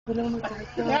Bitch.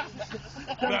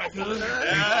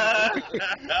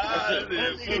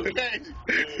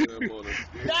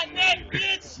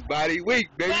 Body weak,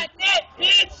 baby.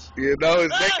 Bitch. You know,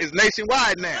 it's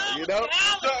nationwide now, you know?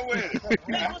 What's up with it?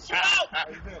 What's you out? How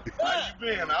you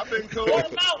been? I've been cool.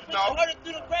 What about? No. I heard it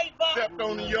through the grapevine. Stepped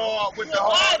on the yard with the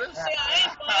hardest.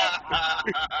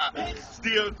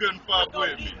 Still couldn't fuck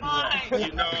with me.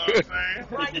 You know what I'm saying?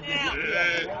 Right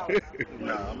now.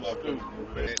 Nah, I'm up to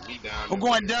man. I'm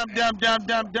going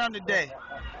dumb today.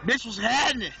 Bitch was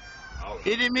happening.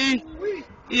 You know me?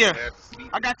 Yeah.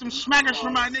 I got them smackers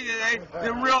from my nigga,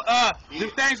 the real, the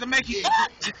things that make you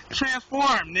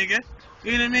transform, nigga.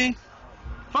 You know what I mean?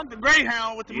 Fuck the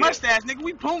Greyhound with the mustache, nigga.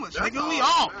 We Pumas, nigga. We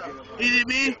on. You know what I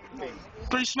mean?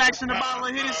 3 smacks in the bottle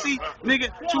of Hennessy,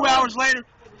 nigga. 2 hours later,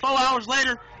 4 hours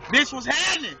later, bitch was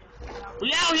happening.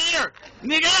 We out here,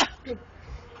 nigga.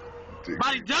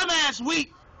 Body dumbass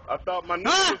weak. I thought my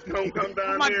nigga was gonna come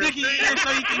down my there. Dick in your ear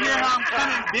so you can hear how I'm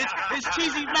coming, bitch. It's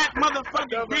Cheesy Mac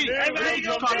motherfucking greedy. They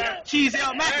just call it Cheese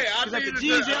L Mac. Cause like the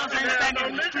G's L's ain't stacking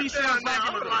and the street sales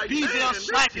lacking and the B's L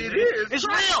slacking. It's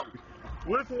real.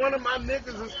 What if one of my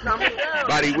niggas is coming down?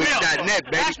 Bodyweak.net,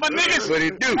 baby. That's my niggas. What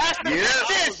it do? That's the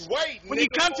bitches. When you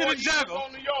come to the jungle,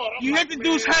 you hit the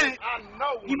deuce 100.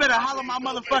 You better holler my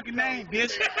motherfucking name,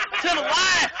 bitch. To the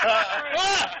wife.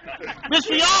 Bitch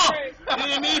for y'all. You know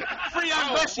what I mean? Free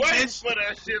young Bushy, bitch. For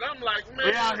that shit, I'm like, man,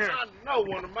 We out here. I know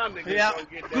one of my niggas Yeah. gonna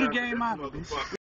get Good down. game out, bitch.